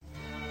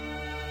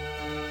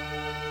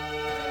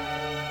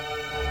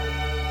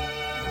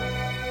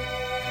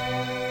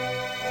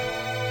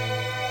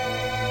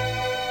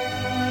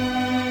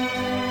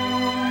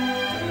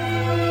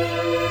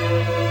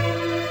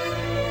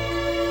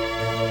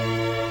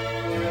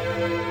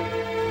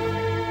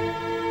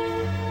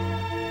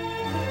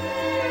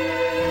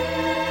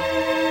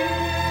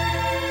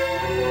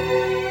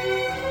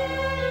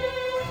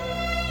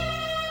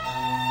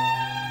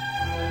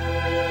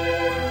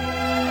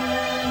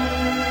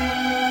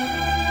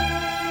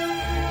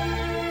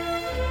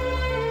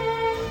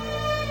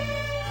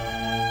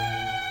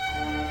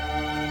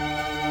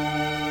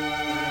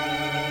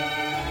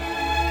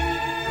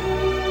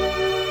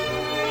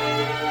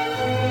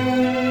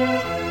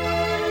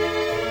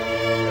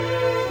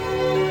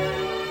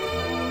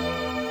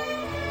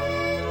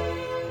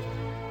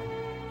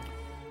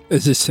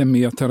Eżis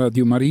semmija ta'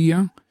 Radju Marija,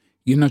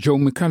 jiena ġew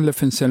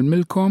mikallef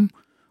insellmilkom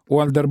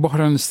u għal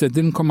darb'oħra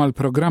nistedinkom għal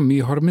programmi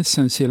ieħor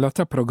mis-sensiela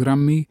ta'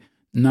 programmi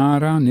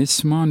Nara,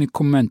 Nisma,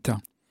 Nikkummenta.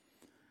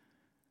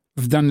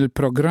 F'dan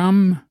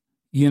il-programm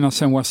jiena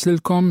se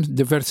nwaslilkom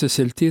diversi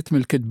siltiet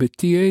mill-kitbiet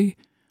tiegħi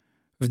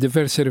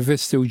f'diversi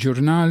rivisti u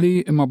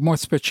ġurnali imma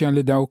b'mod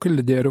speċjali dawk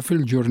li deru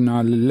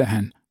fil-ġurnal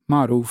Leħen,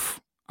 magħruf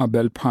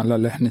qabel bħala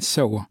Leħen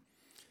is-sewwa.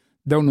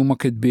 Dawn huma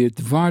kitbiet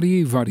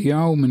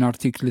varjaw minn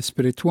artikli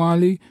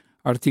spiritwali,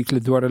 artikli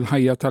dwar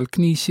il-ħajja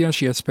tal-Knisja,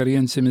 xi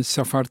esperjenzi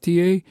mis-safar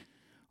tiegħi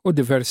u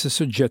diversi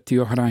suġġetti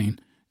oħrajn.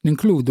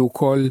 Ninkludu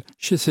wkoll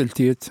xi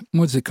siltiet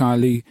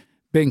mużikali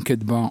bejn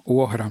kitba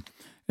u oħra.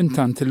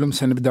 Intant illum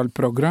se nibda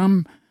l-programm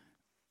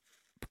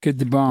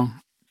b'kitba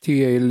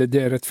tiegħi li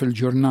deret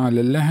fil-ġurnal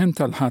Il-Leħen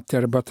tal-ħadd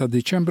 4 ta'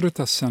 Diċembru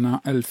tas-sena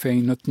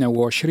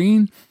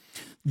 2022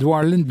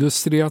 dwar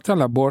l-industrija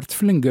tal-abort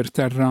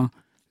fl-Ingilterra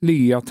li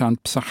hija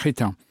tant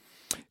b'saħħitha.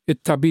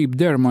 It-tabib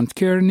Dermot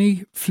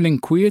Kearney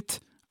fl-inkwiet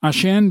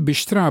għaxen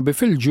biex trabi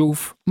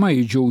fil-ġuf ma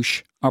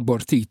jiġux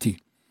abortiti.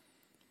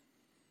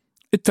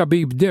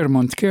 It-tabib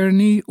Dermot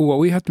Kearney huwa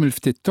wieħed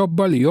mill-ftit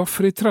tobba li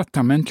joffri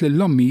trattament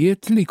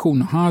lill-ommijiet li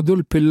jkunu ħadu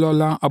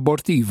l-pillola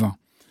abortiva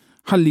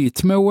ħalli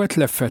jitmewwet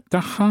l-effett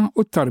tagħha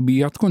u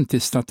t-tarbija tkun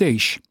tista'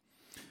 tgħix.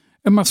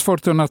 Imma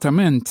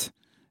sfortunatament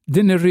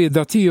din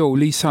ir-rieda tiegħu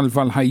li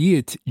jsalva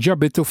l-ħajjiet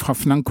ġabitu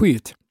f'ħafna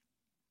nkwiet.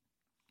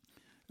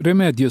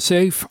 Rimedju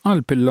sejf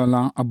għal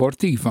pillola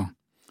abortiva.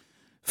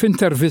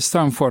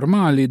 F'intervista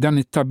informali dan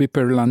it-tabib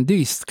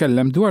Irlandiż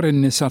tkellem dwar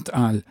in-nisa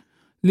tqal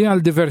li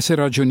għal diversi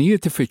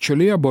raġunijiet ifittxu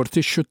li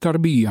jabortixxu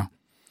t-tarbija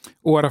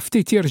u wara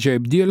ftit jerġa'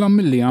 jibdielhom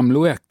milli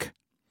jagħmlu hekk.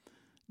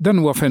 Dan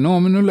huwa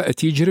fenomenu li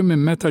qed jiġri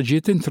minn meta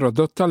ġiet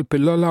introdotta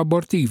l-pillola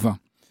abortiva,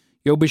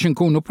 jew biex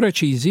inkunu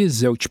preċiżi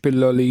ż-żewġ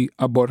pilloli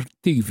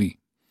abortivi.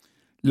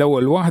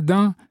 L-ewwel waħda,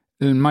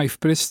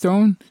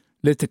 il-mifepristone,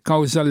 li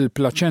tikkawża li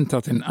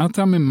l-plaċenta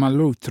tinqata' minn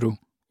mal-utru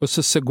u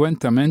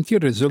sussegwentament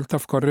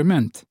jirriżulta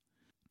f'korriment.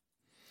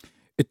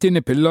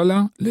 It-tieni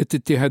pillola li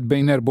tittieħed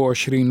bejn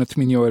 24 u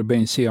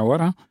 48 siegħa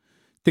wara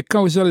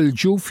tikkawża li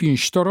l-ġuf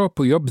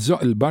jinxtorob u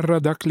jobżoq il-barra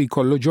dak li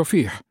jkollu ġo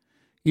fih,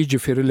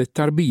 jiġifieri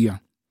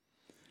lit-tarbija.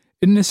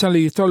 In-nisa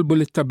li jitolbu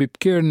lit-tabib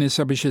Kearney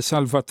sabiex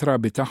isalva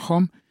trabi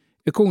tagħhom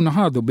ikunu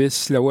ħadu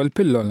biss l-ewwel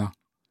pillola.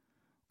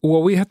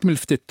 Huwa wieħed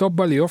mill-ftit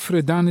tobba li joffri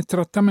dan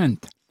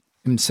it-trattament,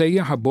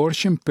 imsejjaħ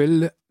abortion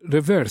pill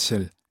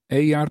reversal,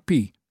 ARP.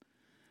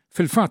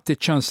 Fil-fatt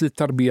iċ-ċans li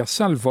t-tarbija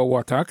salva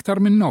huwa ta' aktar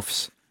minn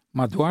nofs,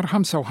 madwar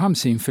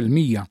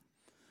 55%.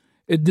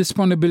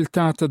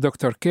 Id-disponibilità ta'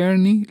 Dr.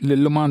 Kearney li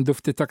llum għandu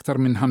ftit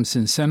aktar minn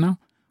 50 sena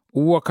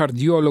huwa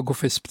kardjologu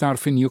fi sptar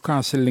fi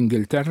Newcastle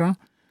l-Ingilterra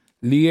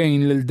li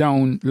jgħin lil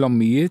dawn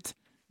l-ommijiet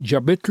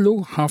ġabitlu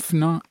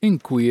ħafna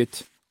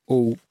inkwiet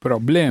u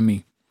problemi.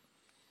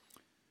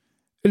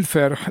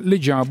 Il-ferħ li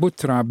ġabu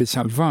trabi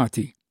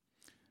salvati.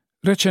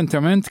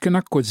 Reċentement kien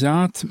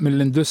akkużat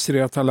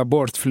mill-industrija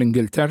tal-abort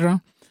fl-Ingilterra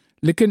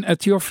li kien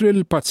qed joffri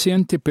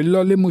l-pazjenti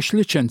pilloli mhux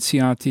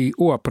liċenzjati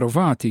u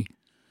approvati.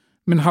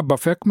 Minħabba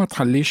f'hekk ma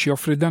tħallix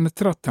joffri dan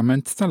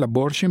it-trattament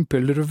tal-abortion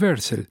pill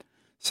reversal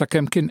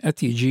sakemm kien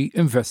qed jiġi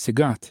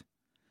investigat.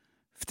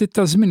 Ftit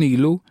ta' żmien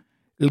ilu,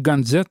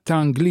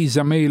 il-Gazzetta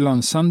Ingliża Mail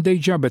on Sunday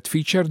ġabet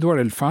feature dwar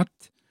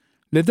il-fatt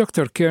li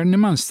Dr. Kearney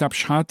ma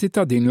nstabx ħati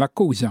ta' din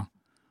l-akkuża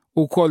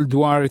u wkoll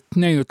dwar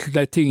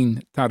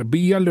 32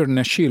 tarbija li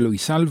rnexxielu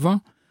jsalva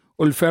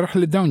u l-ferħ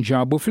li dawn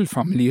ġabu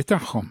fil-familji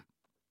tagħhom.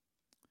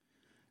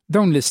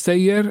 Dawn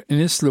l-istejjer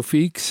inislu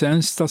fik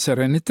sens ta'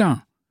 serenità.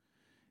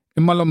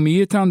 Imma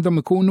l-ommijiet għandhom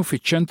ikunu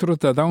fiċ-ċentru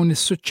ta' dawn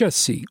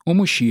is-suċċessi u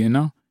mhux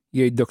jiena,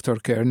 jgħid Dr.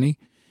 Kearney,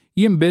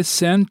 jien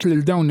biss sent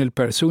lil dawn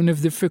il-persuni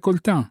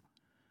f'diffikultà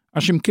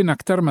għax imkien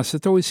aktar ma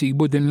setgħu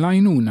jsibu din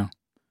l-għajnuna.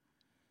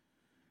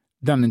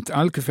 Dan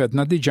intqal kif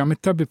għedna diġà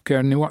mit-tabib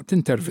Kearney waqt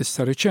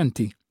intervista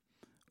riċenti.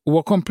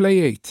 Huwa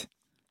komplejjejt.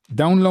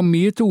 Dawn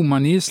l-ommijiet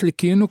huma nies li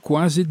kienu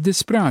kważi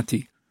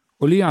disprati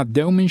u li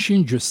għaddew minn xi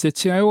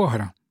inġustizzja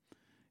oħra.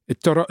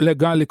 It-toroq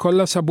legali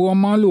kollha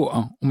sabuhom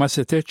magħluqa u ma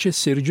setgħetx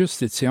issir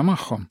ġustizzja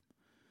magħhom.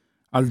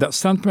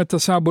 Għaldaqstant meta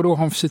sabu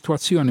ruħhom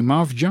f'sitwazzjoni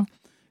mafġa,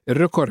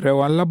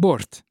 irrikorrew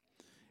għall-abort.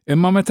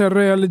 Imma meta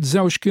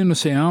rrealizzaw x'kienu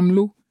se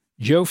jagħmlu,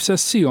 ġew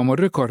f'sessihom u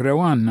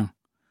rrikorrew għandna.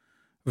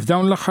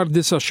 F'dawn l-aħħar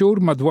 9 xhur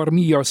madwar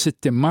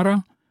 160 mara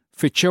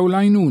fittxew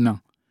l-għajnuna,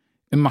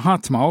 imma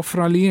ħadd ma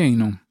offra li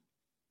jgħinhom.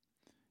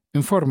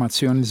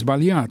 Informazzjoni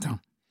żbaljata.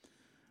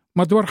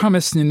 Madwar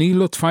 5 snin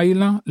ilu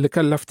tfajla li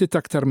kellha ftit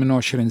aktar minn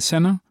 20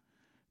 sena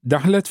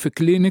daħlet fi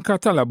klinika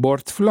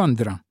tal-abort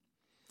f'Londra.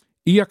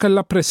 Hija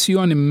kellha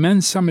pressjoni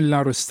immensa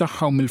mill-arus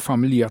tagħha u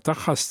mill-familja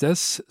tagħha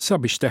stess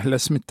sabiex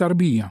teħles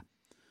mit-tarbija.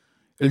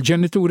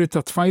 Il-ġenituri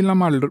ta' tfajla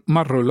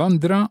marru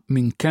Londra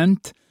minn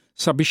Kent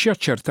sabiex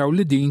jaċċertaw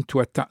li din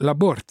twettaq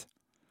l-abort.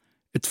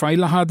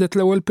 It-tfajla ħadet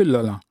l-ewwel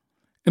pillola,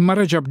 imma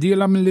reġa'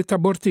 bdielha milli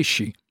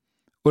tabortixxi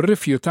u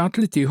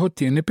rrifjutat li tieħu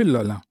t-tieni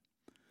pillola.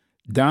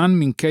 Dan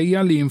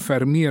minkejja li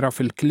infermiera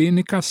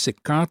fil-klinika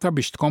ssikkata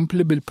biex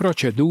tkompli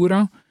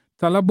bil-proċedura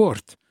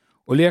tal-abort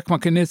u li jekk ma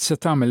kienet se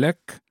tagħmel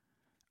hekk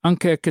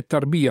anke jekk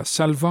it-tarbija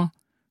salva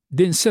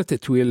din se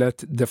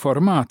titwieled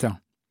deformata.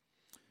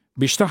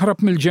 Biex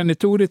taħrab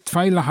mill-ġenituri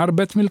t-tfajla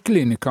ħarbet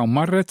mill-klinika u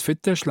marret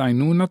fittex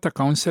l-għajnuna ta'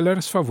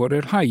 counselors favur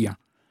il-ħajja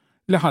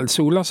li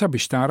ħalsula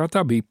sabiex tara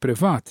tabib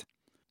privat.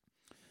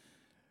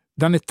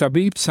 Dan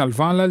it-tabib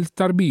salvala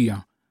l-tarbija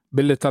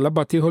billi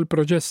talaba tieħu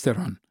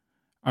l-progesteron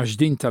għax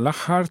din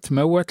tal-aħħar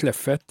tmewwet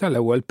l-effett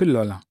tal-ewwel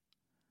pillola.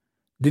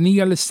 Din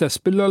hija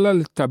l-istess pillola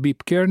li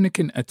t-tabib Kearney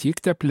kien qed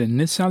jikteb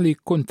lin-nisa li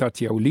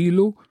jikkuntattjaw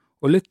lilu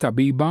u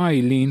lit-tabiba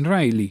Eileen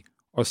Riley,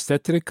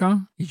 ostetrika,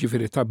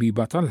 jiġifieri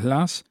tabiba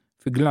tal-ħlas,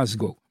 fi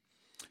Glasgow.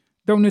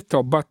 Dawn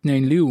it-tobba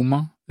tnejn li huma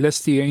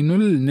lesti jgħinu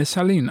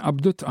lil-nisa li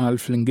jinqabdu tqal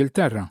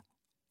fl-Ingilterra.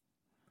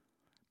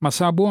 Ma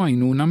sabu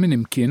għajnuna minn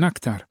imkien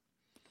aktar.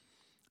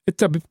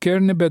 It-tabib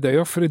Kearney beda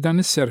joffri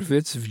dan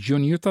is-servizz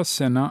f'Ġunju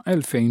tas-sena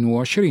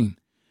 2020,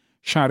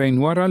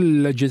 xahrejn wara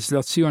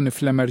l-leġiżlazzjoni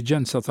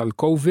fl-emerġenza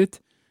tal-COVID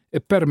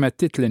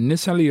ippermettit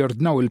lin-nisa li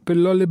jordnaw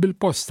il-pilloli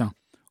bil-posta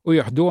u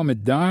jaħduhom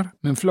id-dar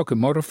minflok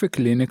imorru fi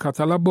klinika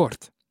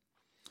tal-abort.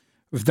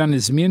 F'dan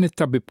iż-żmien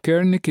it-tabib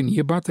Kearney kien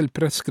jibgħat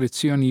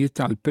il-preskrizzjonijiet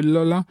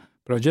tal-pillola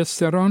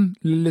progesteron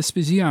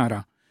lill-ispiżjara,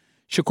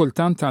 xi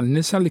kultant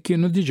għal-nisa li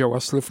kienu diġà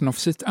waslu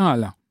f'nofs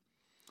it-tqala.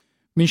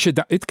 Min xi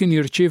daqqit kien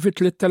jirċievi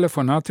 3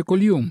 telefonati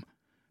kuljum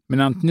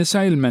mingħand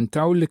nisa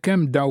jilmentaw li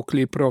kemm dawk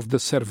li jipprovdu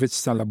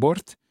s-servizz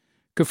tal-abort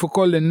kif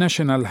ukoll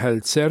in-National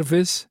Health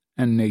Service,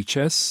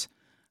 NHS,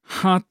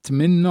 ħadd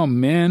minnhom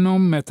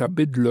menhom meta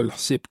bidlu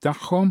l-ħsieb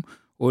tagħhom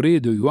u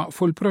riedu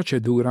jwaqfu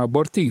l-proċedura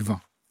abortiva.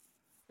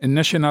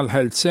 Il-National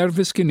Health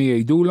Service kienu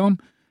jgħidulhom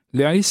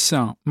li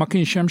issa ma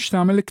kienx hemm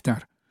x'tagħmel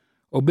iktar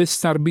u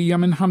biss tarbija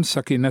minn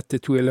 5 kienet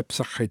titwieled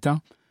b'saħħitha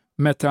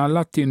meta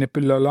l-tieni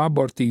pillola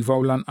abortiva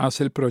u lanqas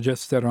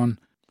il-progesteron.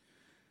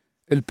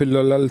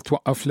 Il-pillola li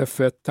twaqqaf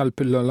l-effett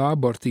tal-pillola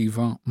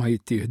abortiva ma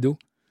jittieħdu.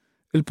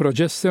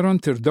 Il-progesteron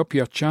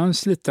tirdoppja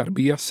ċ-ċans li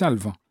t-tarbija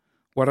salva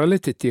wara li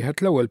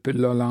tittieħed l-ewwel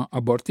pillola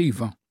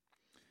abortiva.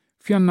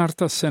 F'Jannar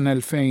tas-sena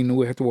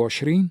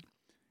 2021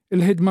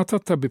 il-ħidma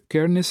tat-tabib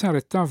Kearney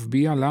saret taf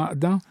bija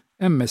l-għaqda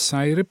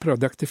MSI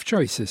Reproductive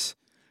Choices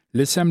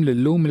li sem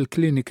lillum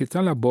il-kliniki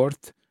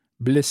tal-abort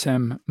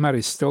bl-isem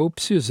Mary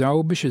Stopes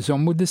jużaw biex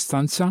iżommu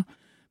distanza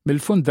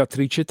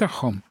mill-fundatriċi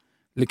tagħhom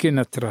li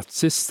kienet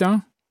razzista,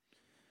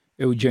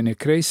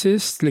 eugenetic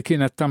racist li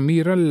kienet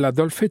tammira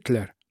l-Adolf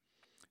Hitler.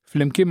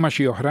 Flimkien ma'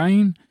 xi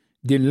oħrajn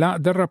din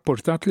l-għaqda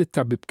rrapportat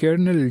lit-tabib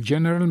Kearney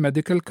lill-General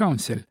Medical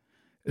Council,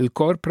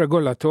 il-korp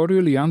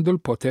regolatorju li għandu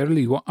l-poter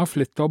li jwaqqaf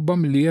lit-tobba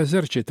milli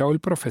jeżerċitaw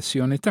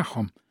il-professjoni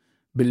tagħhom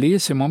billi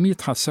jisimhom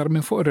jitħassar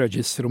minn fuq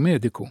ir-reġistru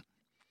mediku.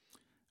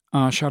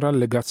 10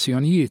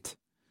 allegazzjonijiet.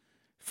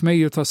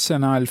 F'Mejju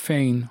tas-sena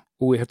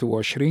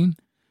 2021,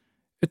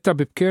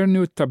 it-tabib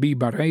Kearney u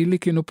t-tabiba Riley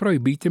kienu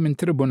projbiti minn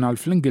tribunal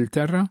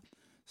fl-Ingilterra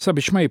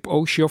sabiex ma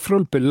jibqgħux joffru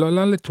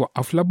l-pillola li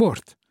twaqqaf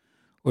l-abort,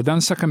 u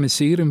dan sakemm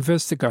isir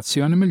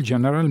investigazzjoni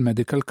mill-General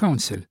Medical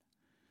Council.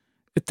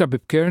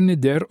 It-tabib Kearney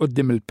der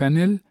quddiem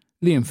il-panel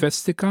li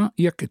jinvestiga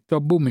jekk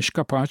it-tobbu mhix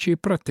kapaċi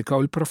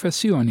jipprattikaw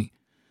il-professjoni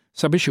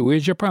sabiex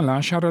iwieġeb għal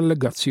 10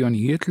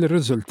 allegazzjonijiet li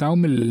rriżultaw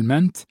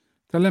mill-ilment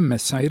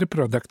tal-MSI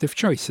Reproductive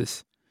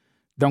Choices.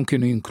 Dawn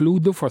kienu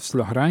jinkludu fost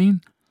l-oħrajn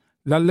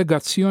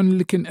l-allegazzjoni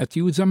li kien qed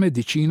juża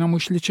mediċina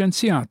mhux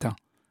liċenzjata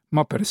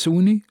ma'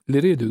 persuni li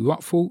riedu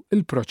jwaqfu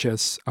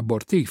il-proċess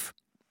abortiv.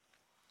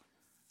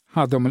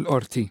 Ħadhom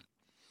il-qorti.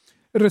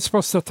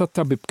 Ir-risposta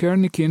tat-tabib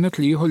Kearney kienet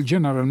li jieħu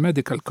l-General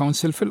Medical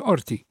Council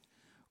fil-qorti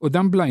u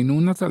dan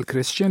bl-għajnuna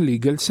tal-Christian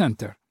Legal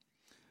Center.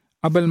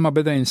 Qabel ma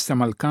beda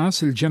jinstema'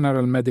 l-każ,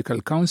 il-General Medical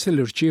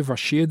Council irċieva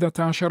xhieda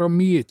ta' 10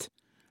 ommijiet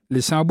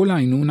li sabu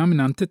l-għajnuna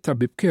mingħand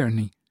it-tabib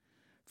Kearney.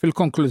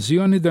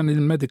 Fil-konklużjoni dan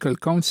il-Medical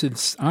Council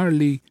sqar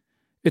li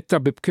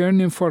it-tabib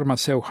Kearney informa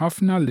sew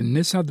ħafna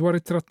lin-nisa dwar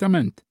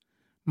it-trattament,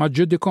 ma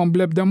ġudikhom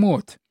bl-ebda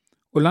mod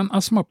u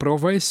lanqas ma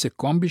prova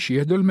jissikkhom biex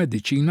jieħdu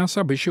l-mediċina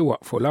sabiex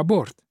iwaqfu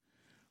l-abort.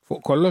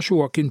 Fuq kollox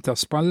huwa kien ta'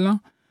 spalla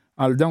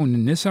għal dawn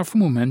in-nisa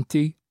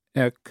f'mumenti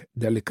hekk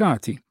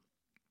delikati.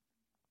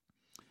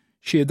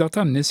 Xhieda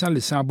tan-nisa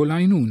li sabu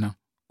l-għajnuna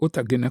u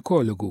ta'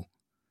 ginekologu.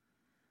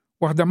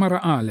 Waħda mara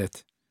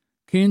qalet,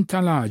 kien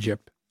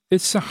tal-għaġeb,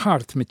 issa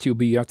ħart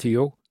mit-tjubija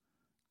tiegħu.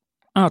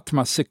 Qatt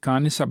ma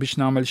sikkani sabiex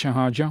nagħmel xi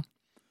ħaġa.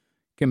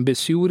 Kien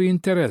biss juri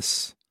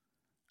interess.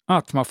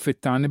 Qatt ma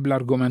ffittani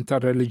bl-argument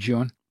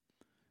tar-reliġjon.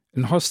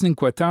 Inħossni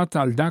inkwetat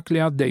għal dak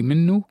li għaddej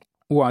minnu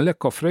u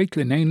għalhekk offrejt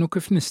li ngħinu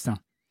kif nista'.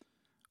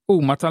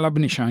 U ma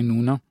talabniex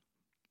għajnuna.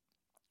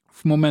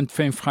 F'mument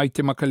fejn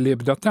f'ħajti ma kelli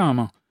ebda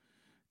tama,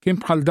 kien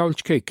bħal dawl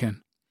ċkejken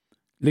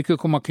li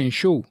kieku ma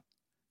kienx hu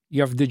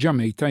jaf diġà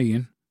mejta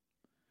jien.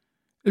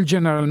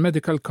 Il-General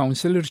Medical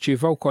Council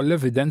irċieva wkoll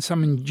evidenza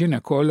minn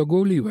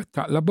ġinekologu li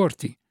jwettaq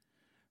l-aborti,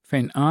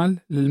 fejn qal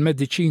li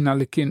l-mediċina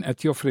li kien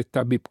qed joffri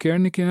t-tabib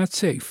Kearney kienet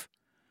safe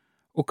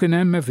u kien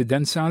hemm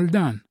evidenza għal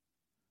dan.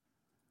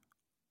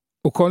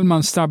 Ukoll ma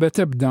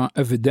nstabet ebda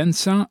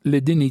evidenza li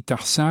din hi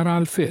taħsara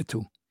għal fetu.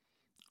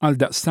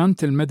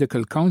 Għaldaqstant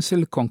il-Medical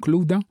Council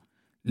konkluda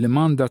li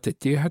m'għandha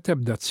tittieħed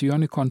ebda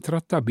azzjoni kontra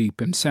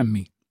t-tabib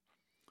imsemmi.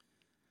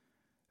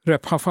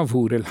 Rebħa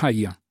favur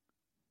il-ħajja.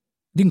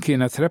 Din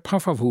kienet rebħa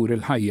favur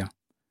il-ħajja.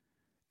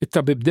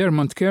 It-tabib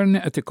Dermont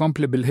Kearney qed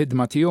ikompli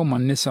bil-ħidma tiegħu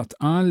man-nisa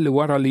tqal li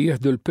wara li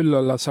jieħdu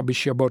l-pillola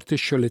sabiex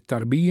jabortixxu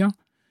lit-tarbija,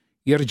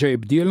 jerġa'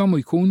 jibdielhom u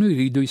jkunu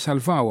jridu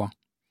jsalvawha.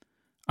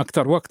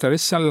 Aktar u aktar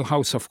issa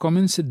l-House of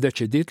Commons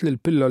iddeċidiet li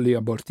l-pilloli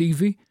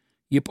abortivi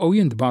jibqgħu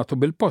jintbagħtu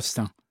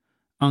bil-posta,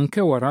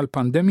 anke wara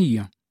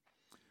l-pandemija.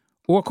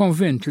 Huwa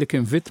konvint li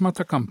kien vittma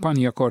ta'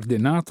 kampanja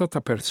koordinata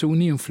ta'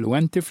 persuni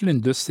influenti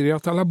fl-industrija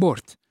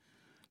tal-abort,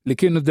 li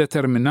kienu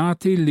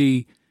determinati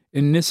li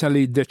n-nisa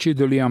li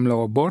jiddeċidu li jagħmlu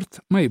abort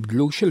ma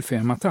jibdlux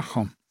il-fehma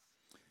tagħhom.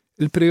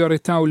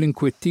 Il-prijorità u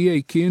l-inkwiet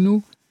tiegħi kienu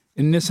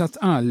n-nisa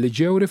tqal li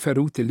ġew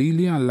riferuti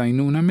lili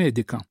għall-għajnuna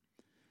medika.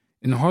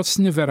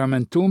 Inħossni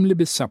verament li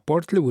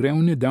bis-sapport li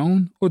wrewni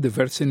dawn u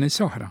diversi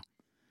nies oħra.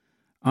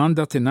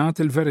 Għandha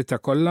tingħat il-verità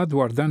kollha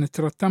dwar dan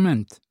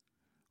it-trattament.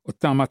 U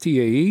t-tama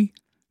tiegħi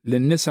li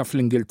n-nisa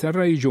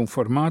fl-Ingilterra jiġu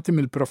informati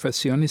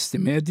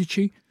mill-professjonisti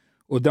mediċi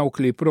u dawk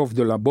li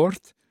jipprovdu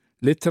l-abort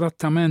li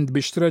trattament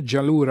biex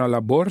treġġa' lura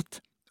l-abort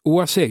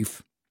huwa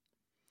safe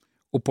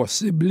u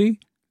possibbli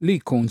li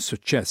jkun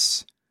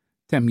suċċess.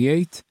 Temm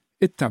jgħid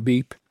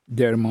it-tabib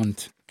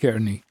Dermont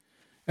Kearney.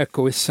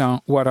 Ekku issa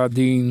wara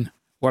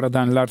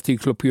dan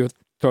l-artiklu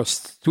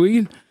pjuttost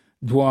twil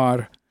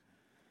dwar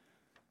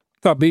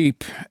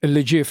tabib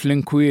li ġie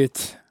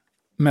fl-inkwiet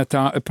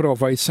meta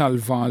ipprova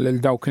jsalva lil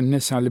dawk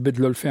in-nisa li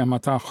bidlu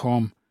l-fehma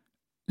tagħhom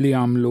li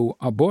jagħmlu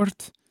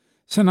abort,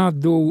 se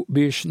ngħaddu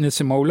biex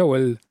nisimgħu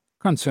l-ewwel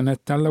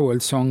kanzunetta l-ewwel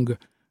song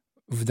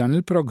f'dan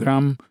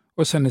il-programm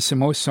u se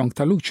nisimgħu s-song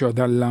ta' Lucio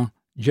Dalla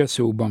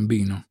Gesù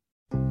Bambino.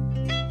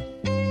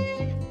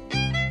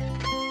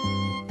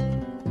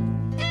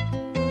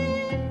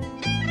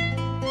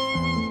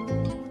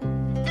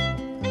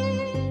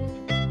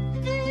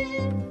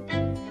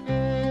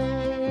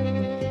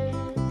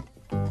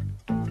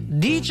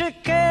 Dice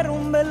che era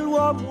un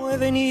bell'uomo e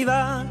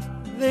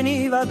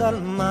veniva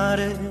dal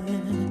mare.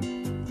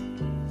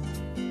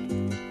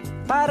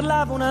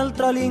 Parlava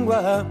un'altra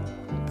lingua,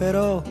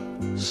 però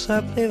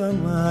sapeva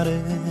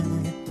amare.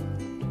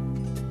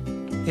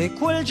 E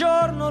quel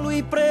giorno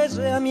lui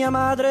prese a mia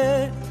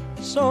madre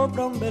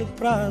sopra un bel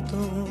prato.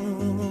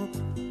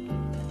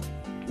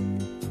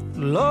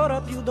 L'ora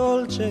più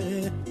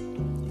dolce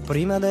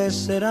prima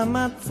d'essere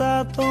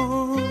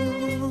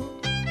ammazzato.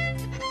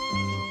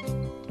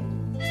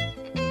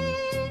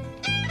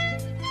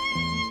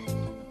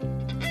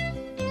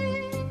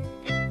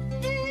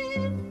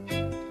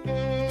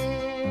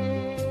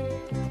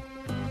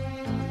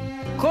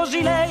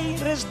 Così lei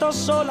restò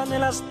sola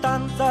nella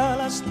stanza,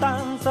 la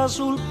stanza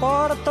sul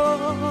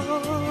porto,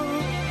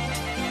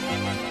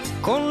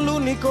 con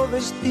l'unico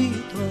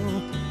vestito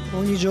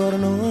ogni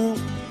giorno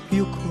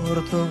più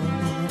corto.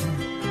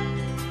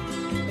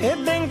 E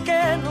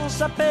benché non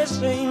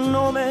sapesse il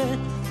nome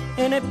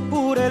e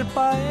neppure il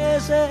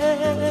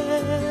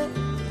paese,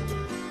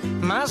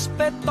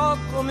 m'aspettò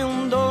come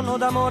un dono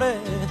d'amore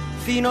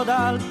fino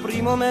dal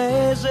primo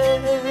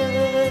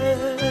mese.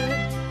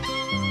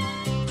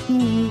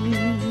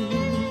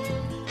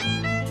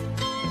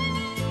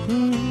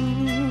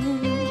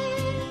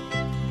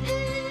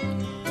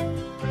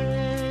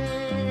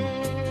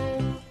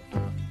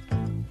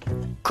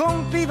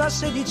 Compiva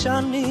 16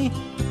 anni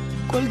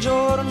quel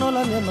giorno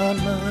la mia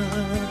mamma.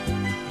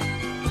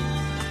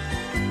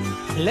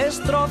 Le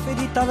strofe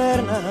di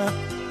taverna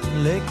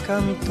le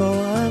cantò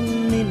a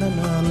Nina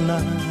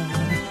Nanna.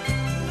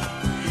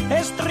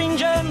 E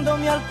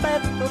stringendomi al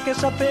petto che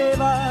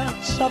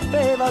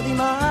sapeva di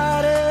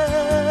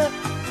mare,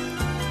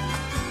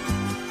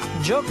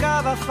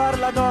 giocava a far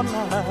la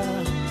donna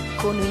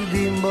con il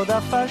bimbo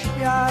da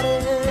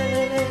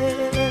fasciare.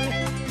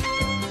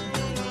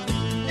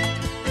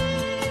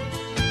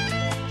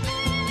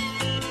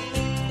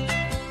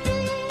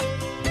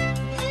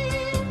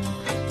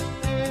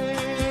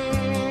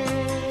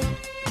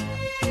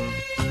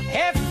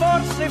 E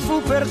forse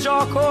fu per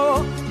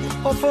gioco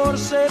o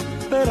forse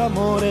per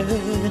amore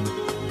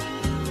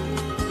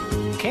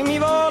che mi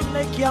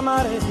volle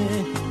chiamare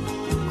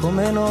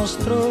come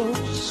nostro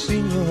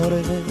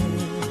Signore.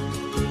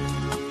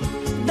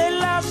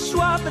 Della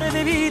sua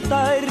breve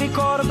vita il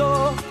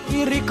ricordo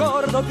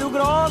più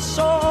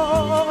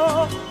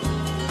grosso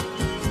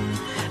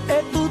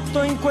è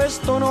tutto in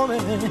questo nome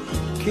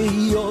che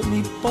io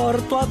mi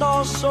porto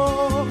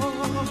addosso.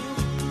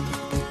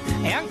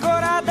 E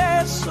ancora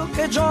adesso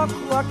che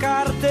gioco a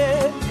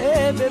carte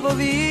e bevo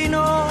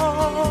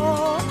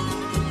vino,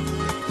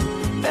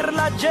 per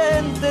la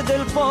gente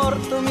del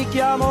porto mi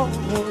chiamo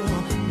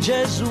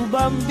Gesù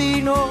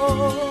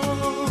Bambino.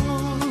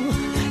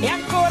 E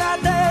ancora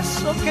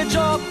adesso che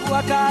gioco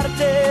a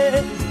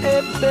carte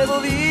e bevo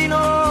vino,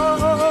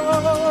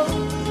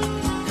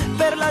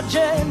 per la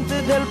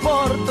gente del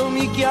porto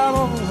mi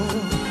chiamo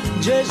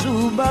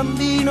Gesù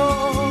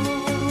Bambino.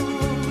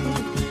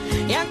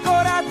 E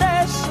ancora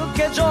adesso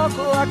che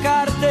gioco a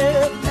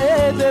carte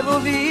e bevo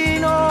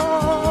vino,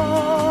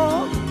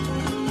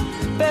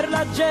 per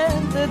la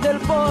gente del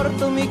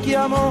porto mi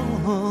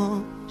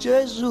chiamo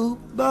Gesù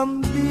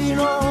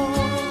Bambino.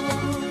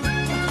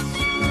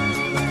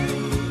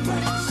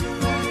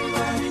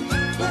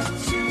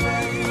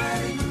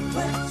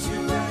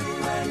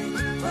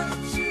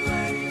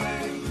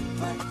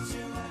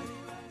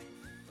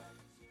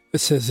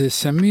 Issa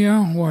semmija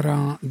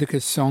wara dik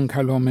is-song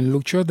Hello minn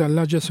Lucio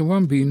dalla Ġesu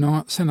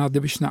Bambino se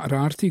ngħaddi biex naqra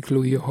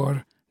artiklu ieħor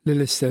li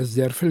l-istess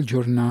der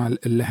fil-ġurnal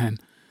Il-Leħen.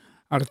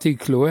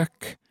 Artiklu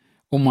hekk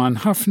uman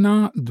ħafna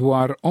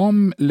dwar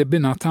li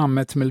bina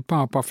tagħmet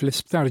mill-Papa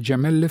fl-Isptar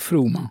Ġemelli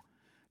f'Ruma.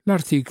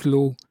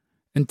 L-artiklu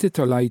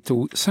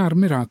intitolajtu Sar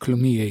miraklu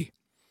miegħi.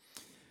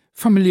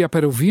 Familja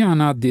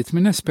Peruvjana għaddiet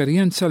minn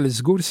esperjenza li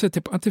żgur se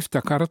tibqa'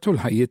 tiftakar tul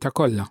ħajjitha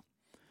kollha.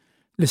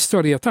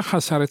 L-istorja tagħha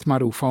saret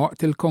magħrufa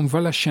waqt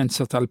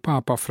il-konvalesċenza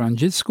tal-Papa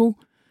Franġisku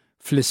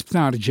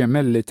fl-Isptar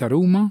Ġemelli ta'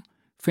 Ruma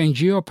fejn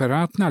ġie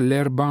operat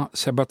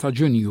nhar-7 ta'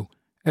 Ġunju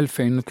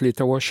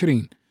 2023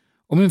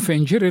 u minn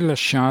fejn ġie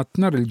rilaxxat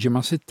nhar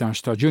il-ġimgħa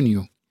 16 ta'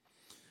 Ġunju.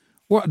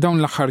 Waqt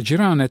dawn l-aħħar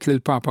ġranet li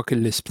l-Papa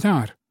kien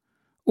l-isptar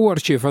huwa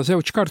rċieva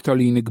żewġ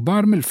kartolini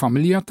kbar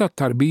mill-familja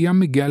tat-tarbija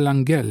Miguel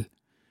Angel,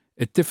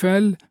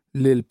 it-tifel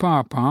li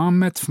l-Papa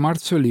għammet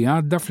f'Marzu li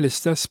għadda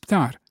fl-istess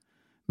sptar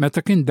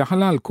meta kien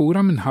daħal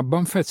għall-kura minħabba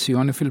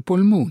infezzjoni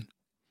fil-pulmun.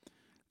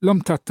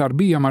 L-om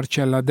tat-tarbija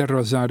Marcella del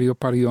Rosario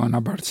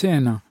Parjona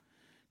Barsena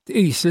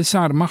tqis li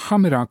sar magħha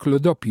miraklu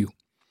doppju.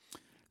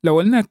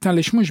 L-ewwel nett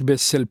għaliex mhux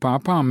biss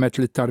il-Papa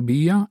għammet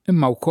lit-tarbija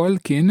imma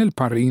wkoll kien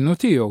il-parrinu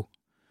tiegħu.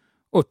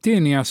 U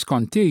t-tieni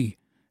skont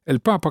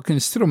il-Papa kien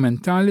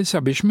strumentali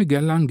sabiex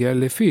Miguel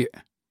Angel ifiq.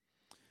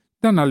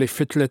 Dan għaliex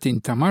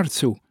fit-30 ta'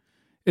 Marzu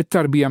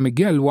it-tarbija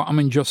Miguel waqa'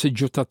 minn ġo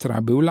siġġu ta'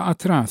 trabi u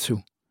laqat rasu.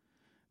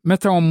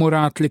 Meta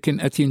ommurat li kien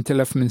qed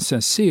jintelef minn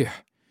sensieħ,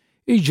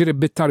 iġrib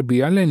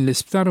bit-tarbija lejn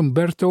l-Isptar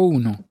Umberto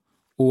I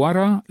u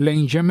wara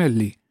lejn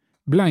Ġemelli,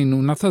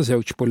 bl-għajnuna ta'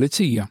 żewġ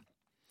pulizija.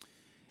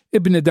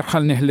 Ibni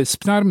daħħal nieħ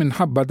l-isptar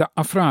minħabba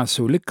daqqa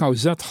f'rasu li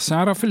kkawżat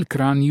ħsara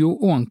fil-kranju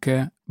u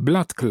anke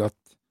blood clot,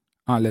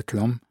 qalet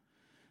l-om.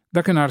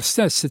 Dakinhar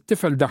stess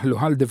it-tifel daħlu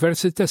ħal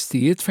diversi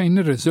testijiet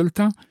fejn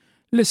irriżulta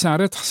li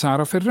saret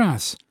ħsara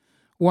fir-ras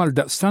u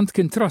għaldaqstant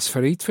kien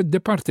trasferit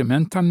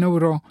fid-Dipartiment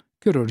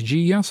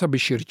tan-Newrokirurġija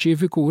sabiex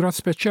jirċievi kura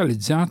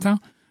speċjalizzata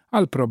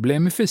għal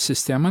problemi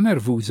fis-sistema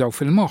nervuża u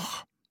fil-moħħ.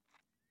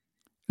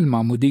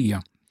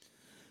 Il-Magħmudija.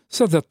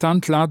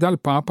 Sadattant l-għada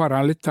l-Papa ra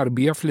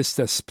lit-tarbija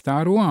fl-istess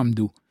sptar u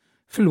għamdu,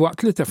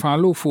 fil-waqt li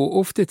tefalu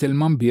fuqu ftit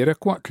ilma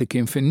mbierek waqt li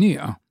kien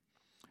fin-nieqa.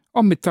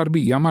 Omm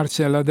it-tarbija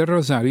Marcella del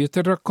Rosario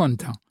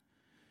tirrakkonta.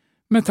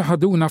 Meta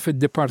ħaduna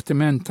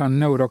fid-Dipartiment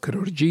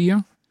tan-Newrokirurġija,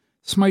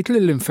 smajt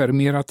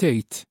lill-infermiera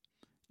tgħid,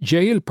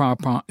 ġej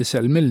il-Papa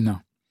isellmilna.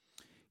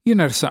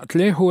 Jien ersaqt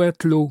lejh u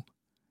għedlu,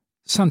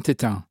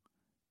 Santità,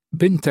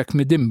 bintek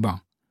midimba,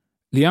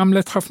 li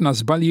għamlet ħafna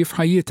żbalji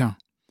f'ħajjitha.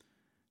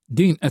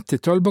 Din qed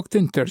titolbok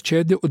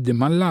tinterċedi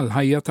quddiem Alla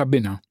l-ħajja ta'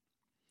 bina.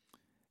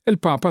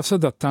 Il-Papa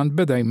sadattant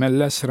beda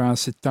jmelles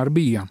ras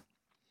it-tarbija.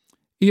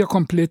 Hija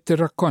komplet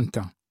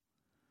tirrakkonta.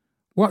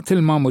 Waqt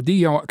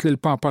il-Magħmudija waqt li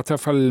l-Papa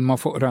tefal ilma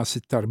fuq ras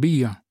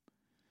it-tarbija,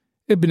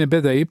 ibni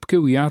beda jibki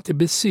u jagħti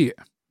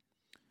bis-sieq.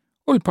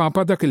 U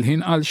l-Papa dak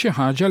il-ħin qal xi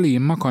ħaġa li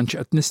jien ma kontx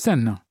qed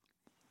nistenna.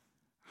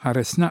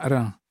 Ħares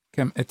naqra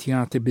kemm qed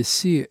jagħti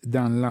bis-sieq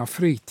dan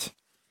l-afrit.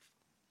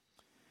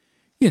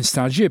 Jien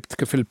staġibt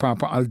kif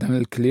il-Papa qal dan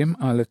il-kliem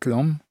qalet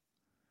l-om.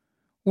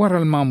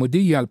 Wara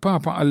l-Magħmudija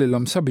l-Papa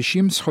qalilhom sabiex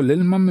jimsħu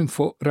l-ilma minn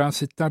fuq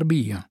ras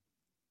it-tarbija.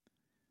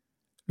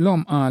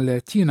 L-om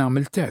qalet jien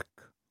għamilt hekk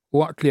u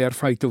waqt li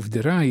rfajtu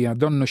f'dirajja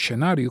donnu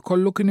x-xenarju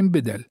kollu kien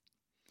inbidel.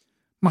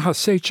 Ma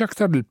ħassejtx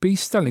aktar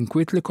il-pis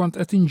tal-inkwiet li kont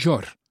qed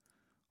inġorr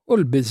u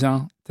l-biża'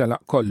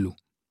 telaq kollu.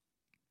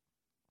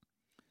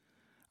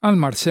 Għal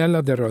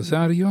Marcella del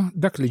Rosario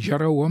dak li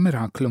ġara huwa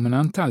miraklu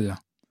mingħand Alla.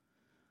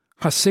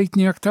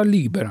 Ħassejtni aktar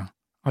libera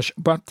għax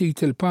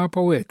battit il-Papa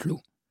u għetlu,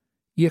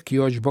 jekk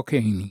jogħġbok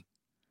għejni.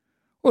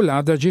 U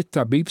l-għada ġiet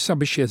tabib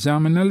sabiex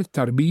jeżamina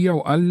l-tarbija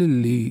u qal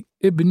li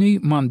ibni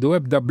m'għandu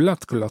ebda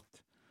blood clot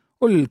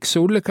u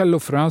l-ksur li kellu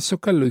f'rasu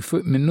kellu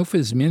jfuq minnu fi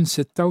żmien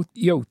 6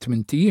 jew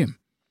 8 ijiem.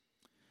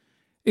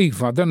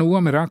 Iva dan huwa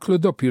miraklu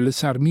doppju li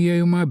sar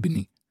miegħi u ma'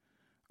 ibni,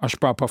 għax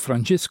Papa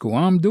Franġisku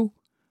għamdu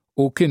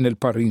u kien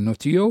il-parrinu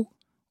tiegħu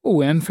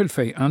u għen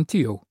fil-fejqan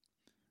tiegħu.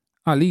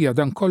 Għalija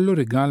dan kollu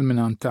rigal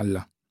mingħand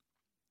Alla.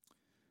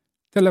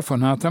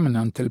 Telefonata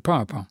mingħand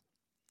il-Papa.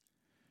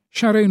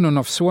 Xarejn u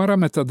nofs wara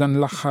meta dan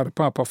l-aħħar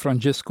Papa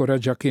Franġisku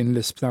reġa' kien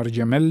l-Isptar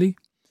Ġemelli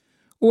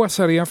u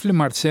sar jaf li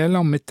Marcella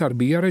u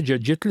mit-tarbija reġa'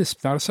 ġiet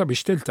l-isptar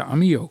sabiex tiltaqa'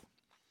 miegħu.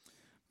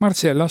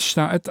 Marcella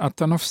xtaqet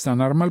qatta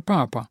nofstanar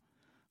mal-Papa,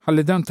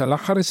 ħalli dan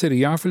tal-aħħar isir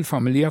jaf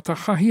il-familja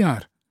tagħha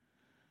aħjar,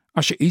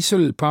 għax qisu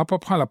l-Papa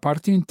bħala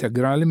parti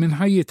integrali minn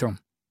ħajjithom.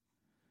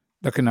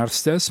 Dakinhar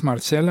stess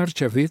Marcella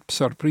rċeviet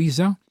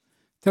b'sorpriża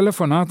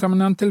telefonata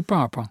mingħand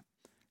il-Papa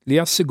li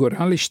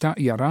assigura li xtaq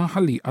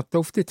jaraha li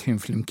jqattaw ftit ħin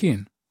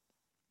flimkien.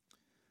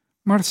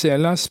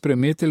 Marcella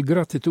esprimiet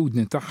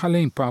il-gratitudni tagħha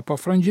lejn Papa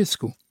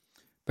Franġisku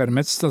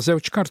permezz ta'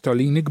 żewġ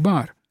kartolini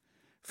kbar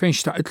fejn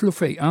xtaqitlu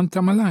fejqan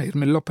ta' malajr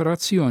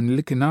mill-operazzjoni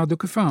li kien għadu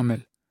kif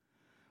għamel.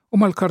 U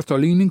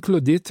mal-kartolini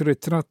inkludiet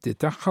ritratti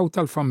tagħha u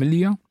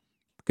tal-familja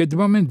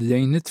b'kitba minn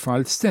dejn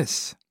it-tfal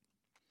stess.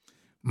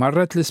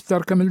 Marret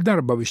l-isptar kemm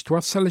il-darba biex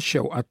twassal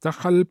ix-xewqa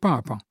tagħha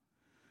lill-Papa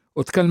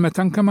u tkellmet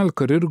anke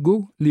mal-kirurgu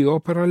li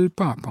opera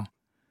lill-Papa.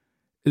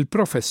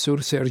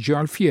 il-professur Sergio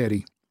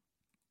Alfieri.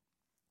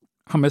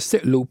 5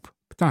 tiqlub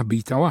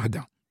b'taħbita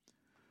waħda.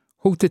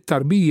 Ħut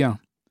it-tarbija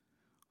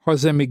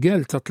Jose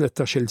Miguel ta'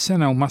 13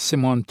 sena u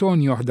Massimo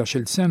Antonio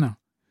 11 sena.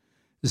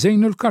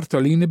 Żejnu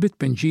l-kartolini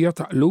bit-pinġija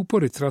ta' qlub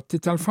u ritratti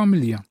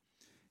tal-familja,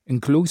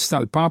 inkluż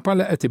tal-Papa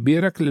li qed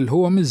ibierek lil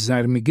huwa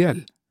miż-żgħir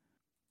Miguel.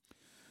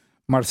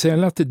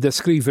 Marcela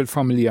tiddeskrivi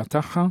l-familja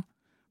tagħha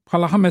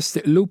bħala 5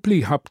 tiqlub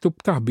li jħabbtu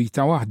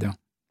b'taħbita waħda.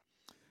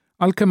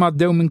 Għalkemm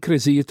għaddew minn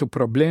kriżijiet u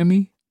problemi,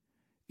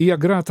 hija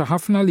grata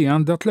ħafna li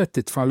għandha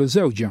 3 tfal u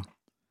żewġa.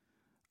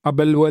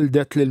 Qabel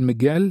weldet lil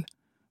Miguel,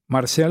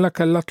 Marcela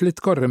kellha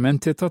 3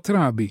 korrimenti ta'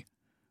 trabi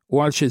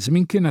u għal xi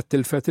żmien kienet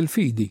tilfet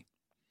il-fidi.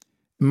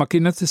 Imma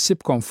kienet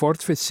issib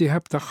komfort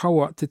fis-sieħeb tagħha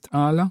waqt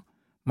it-tqala,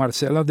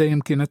 Marcela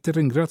dejjem kienet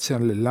tirringrazzja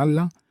lil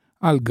Alla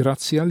għal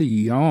grazzja li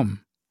hija omm.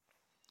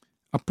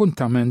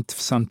 Appuntament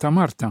f'Santa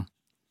Marta.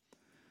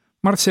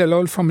 Marcela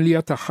u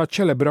l-familja tagħha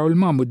ċċelebraw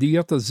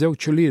il-magħmudija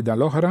taż-żewġ ulieda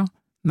l-oħra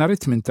nhar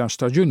 18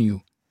 ta' Ġunju.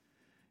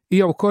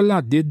 Hija wkoll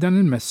għaddiet dan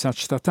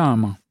il-messaġġ ta'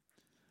 tama.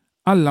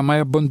 Alla ma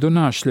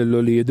jabbondunax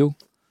lill-uliedu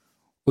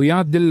u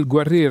jgħaddi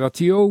l-gwerriera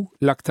tiegħu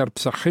l-aktar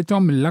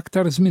b'saħħithom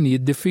mill-aktar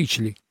żminijiet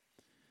diffiċli.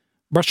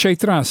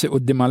 Baxxejt rasi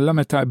quddiem Alla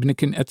meta ibni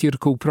kien qed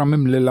jirkupra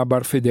mimli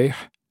l-abar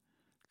f'idejh.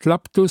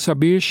 Tlabtu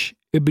sabiex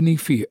ibni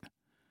fieq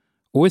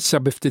u issa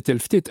biftit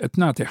il-ftit qed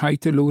nagħti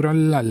ħajti lura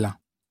lill-Alla.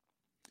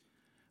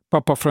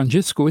 Papa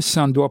Franġisku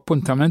issa għandu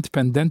appuntament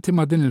pendenti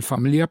ma' din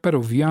il-familja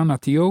peruvjana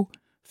tiegħu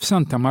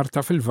f'Santa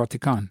Marta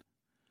fil-Vatikan.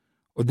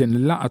 U din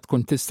il-laqgħa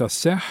tkun tista'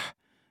 sseħħ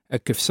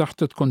hekk kif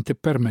saħħtu tkun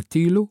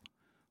tippermettilu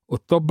u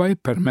t-tobba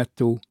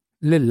jippermettu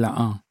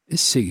lill-laqgħa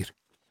issir.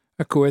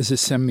 Ekku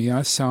eżis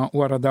semmija issa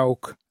wara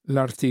dawk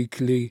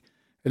l-artikli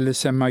li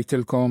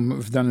semmajtilkom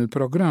f'dan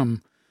il-programm,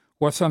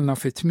 wasalna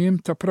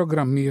fit-tmiem ta'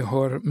 programm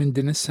ieħor minn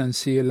din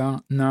is-sensiela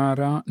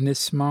Nara,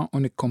 Nisma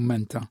u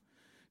Nikkummenta.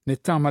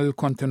 Nittama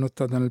l-kontenut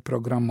ta' dan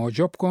il-programm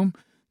oġobkom,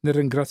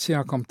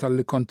 nirringrazzjakom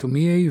tal-li kontu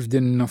miegħi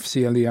f'din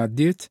nofsija li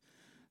għaddiet,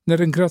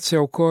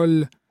 nirringrazzja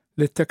wkoll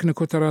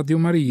lit-tekniku ta' Radju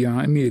Marija,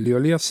 Emilio,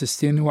 li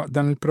assistini waqt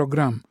dan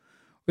il-programm,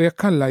 u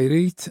jekk Alla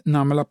jrid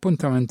nagħmel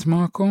appuntament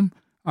magħkom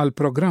għal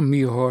programm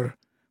ieħor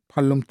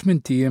bħallum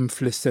 8 ijiem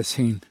fl-istess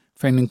ħin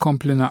fejn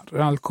inkompli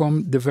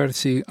naqralkom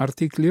diversi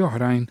artikli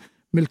oħrajn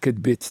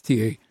mill-kitbiet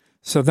tiegħi.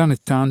 Sa dan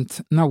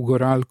it-tant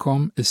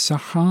nawguralkom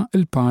is-saħħa,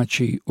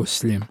 il-paċi u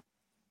s-slim.